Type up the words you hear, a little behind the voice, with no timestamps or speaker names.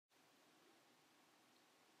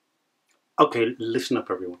Okay, listen up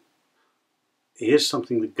everyone. Here's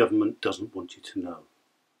something the government doesn't want you to know.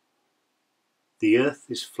 The Earth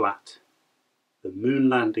is flat, the moon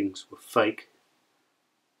landings were fake,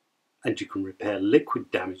 and you can repair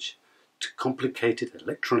liquid damage to complicated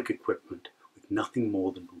electronic equipment with nothing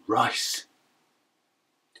more than rice.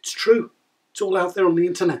 It's true. It's all out there on the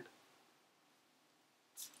internet.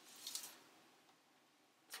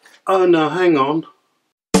 Oh no, hang on.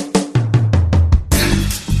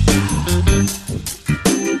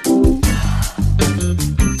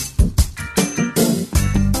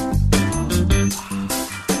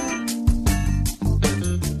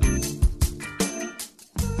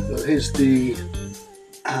 So here's the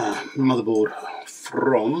motherboard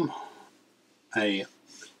from a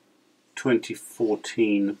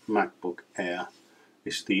 2014 MacBook Air.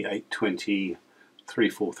 It's the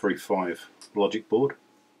 820-3435 logic board.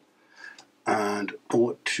 And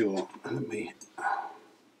what you're, let me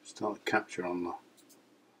start the capture on the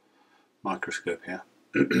microscope here.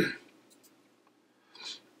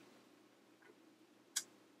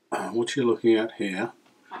 What you're looking at here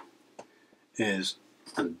is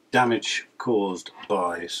a damage caused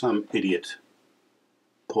by some idiot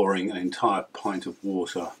pouring an entire pint of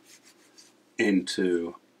water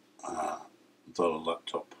into the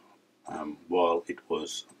laptop while it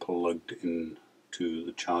was plugged into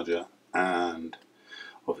the charger and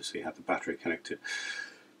obviously had the battery connected.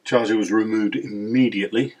 Charger was removed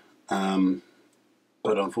immediately, but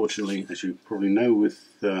unfortunately, as you probably know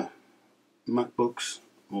with MacBooks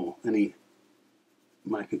or any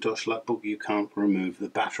Macintosh laptop, you can't remove the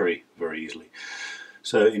battery very easily.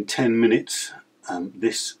 So in 10 minutes,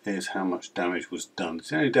 this is how much damage was done. It's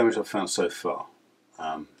the only damage I've found so far,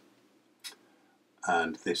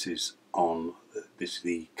 and this is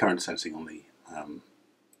the current sensing on the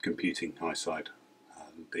computing high side.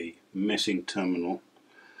 The missing terminal.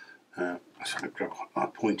 I'm going to grab our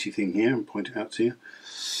pointy thing here and point it out to you.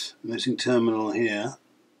 The missing terminal here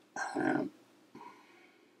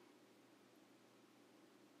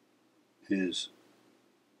is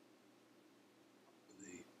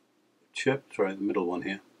the chip, sorry, the middle one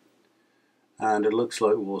here, and it looks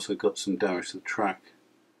like we've also got some damage to the track,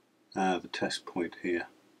 the test point here.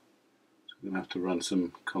 So we're going to have to run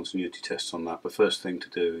some continuity tests on that. But first thing to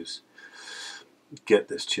do is get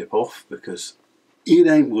this chip off because it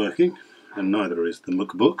ain't working, and neither is the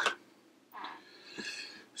MacBook.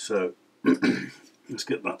 So let's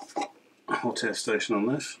get that hot air station on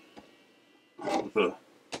this. We've got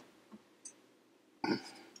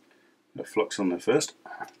a flux on there first.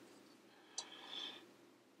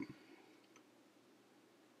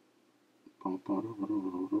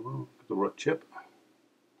 The right chip.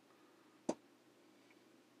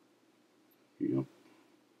 Yep.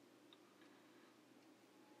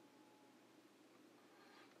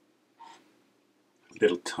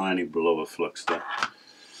 Little tiny blob of flux there.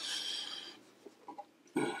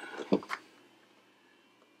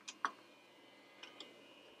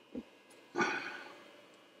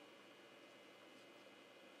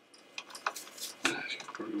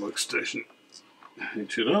 Put the workstation,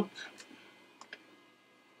 hitch it up.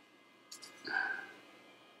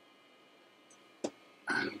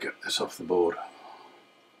 And get this off the board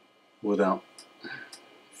without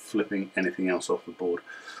flipping anything else off the board.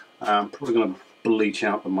 I'm probably going to bleach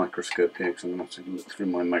out the microscope here because I'm going to have to look through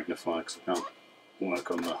my magnifier because I can't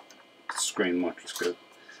work on the screen microscope.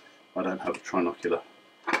 I don't have a trinocular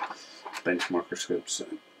bench microscope, so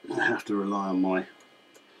I have to rely on my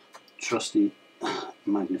trusty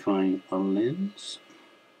magnifying lens.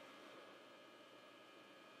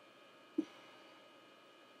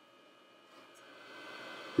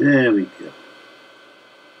 There we go.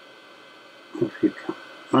 Off you come.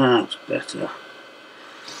 That's better.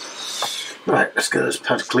 Right, let's get this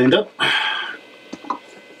pad cleaned up.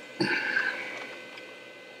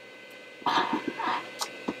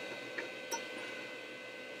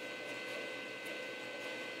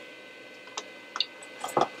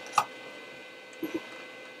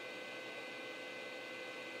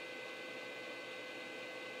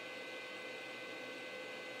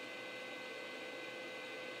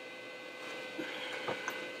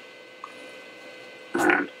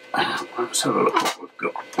 Let's have a look what we've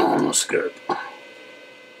got on the scope.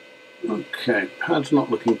 Okay, pad's not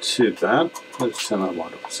looking too bad. Let's turn that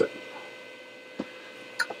light off a second.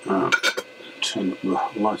 Turn up the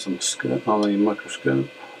light on the scope, on the microscope.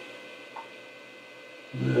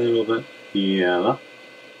 A little bit. Yeah, that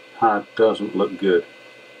pad doesn't look good.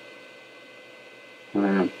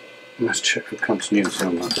 Let's check for continuity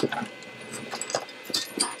on that.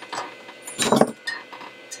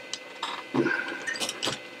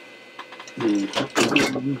 These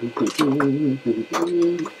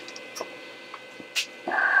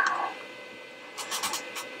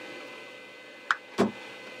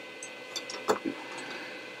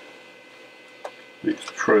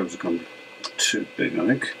probes are going to be too big, I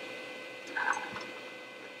think.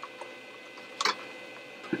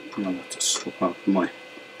 I'll have to swap out my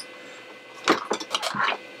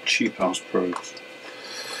cheap ass probes.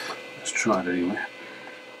 Let's try it anyway.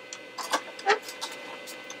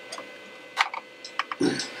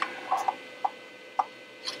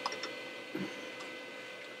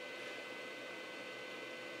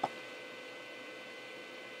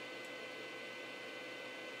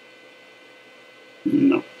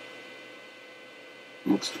 No,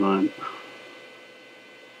 that's fine.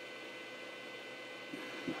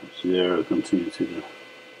 Zero continuity there.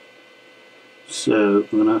 So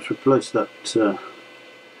we're going to have to replace that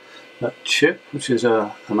that chip, which is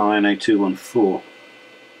an INA214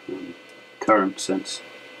 current sense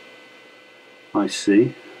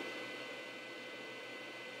IC.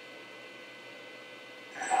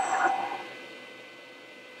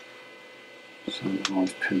 So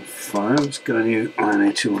mine's pin 5. Let's get a new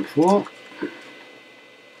INA214.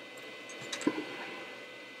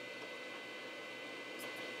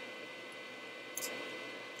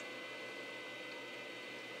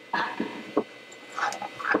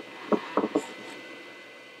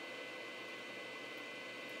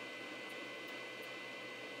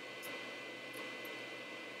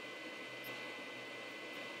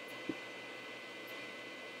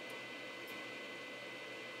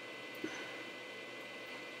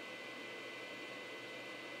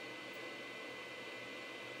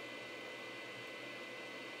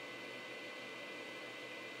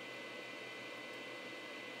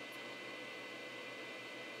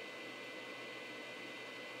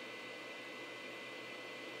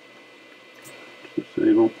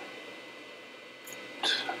 Disable.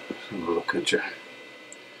 Let's have a look at you.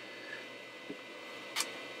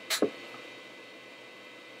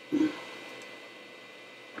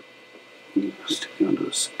 Stick it under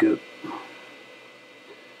the scope.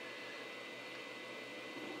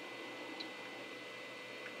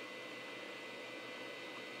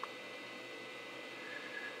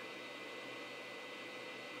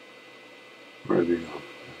 Where have you gone?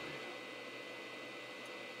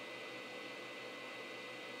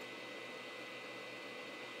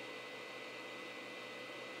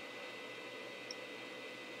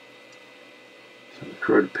 So the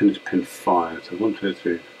corroded pin is pin 5. So 1, 2,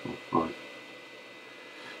 3, 4, 5.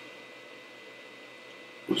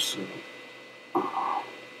 So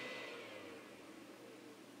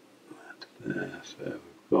that there. So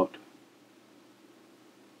we've got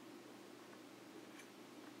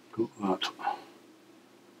that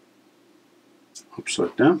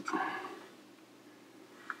upside down.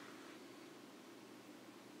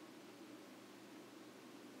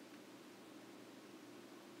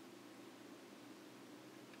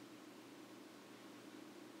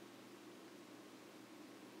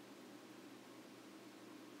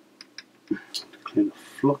 Clean the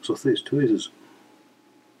flux off these tweezers.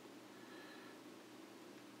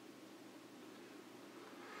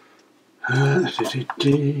 Is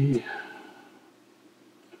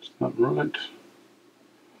that right?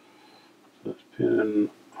 So that's pin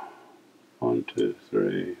 1, 2,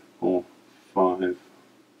 3, 4, 5.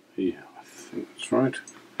 Yeah, I think that's right.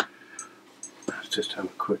 Let's just have a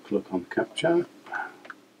quick look on capture.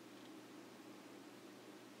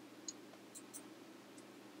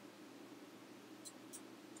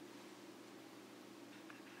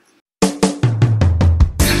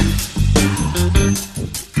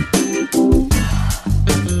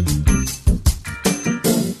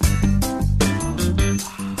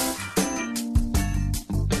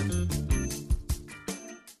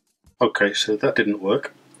 Okay, so that didn't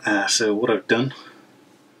work. So what I've done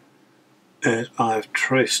is I've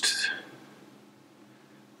traced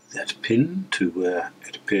that pin to where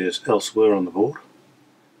it appears elsewhere on the board,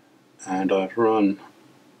 and I've run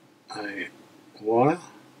a wire,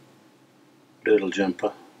 little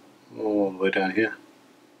jumper, all the way down here,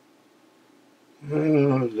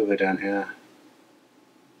 all the way down here,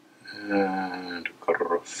 and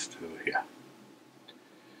across to here.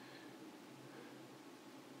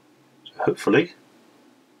 So hopefully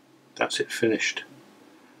that's it finished,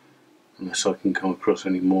 unless I can come across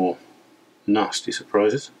any more nasty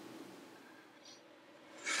surprises.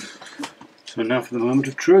 So now for the moment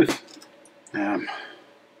of truth.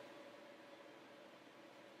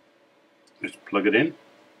 Let's plug it in.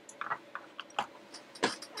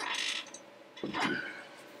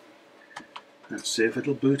 Let's see if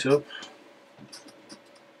it'll boot up.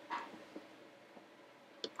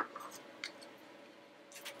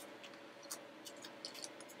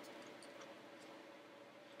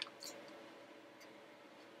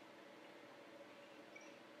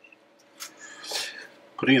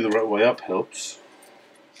 Putting it the right way up helps.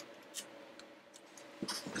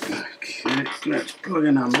 Okay, let's plug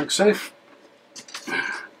in our MagSafe.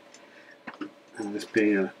 And this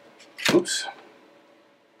being a, oops,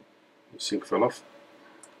 the sync fell off.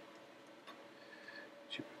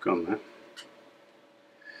 Should have gone there.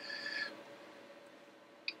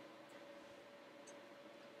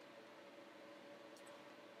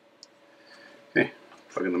 Okay,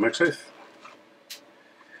 plug in the MagSafe.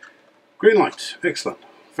 Green light, excellent.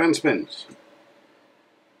 Fan spins.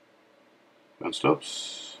 Fan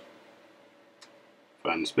stops.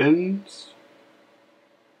 Fan spins.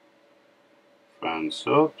 Fan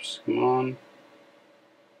stops, come on.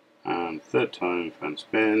 And third time, fan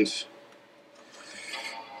spins.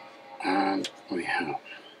 And we have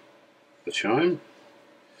the chime.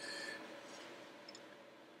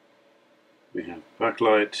 We have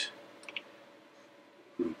backlight.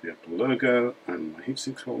 We have the logo and my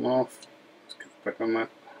heatsink's fallen off. Let's get back on that.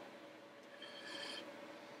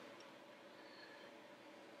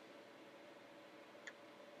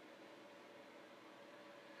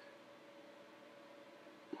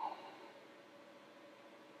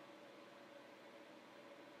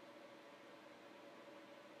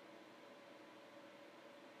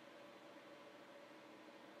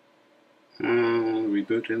 And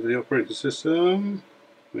reboot into the operating system.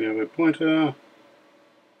 We have a pointer.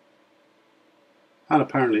 And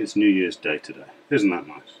apparently it's New Year's Day today. Isn't that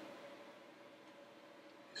nice?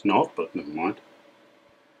 It's not, but never mind.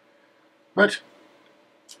 Right.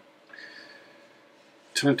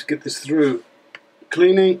 Time to get this through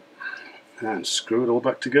cleaning and screw it all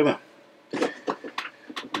back together.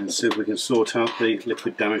 And see if we can sort out the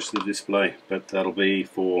liquid damage to the display. But that'll be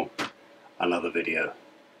for another video.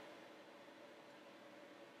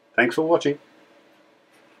 Thanks for watching.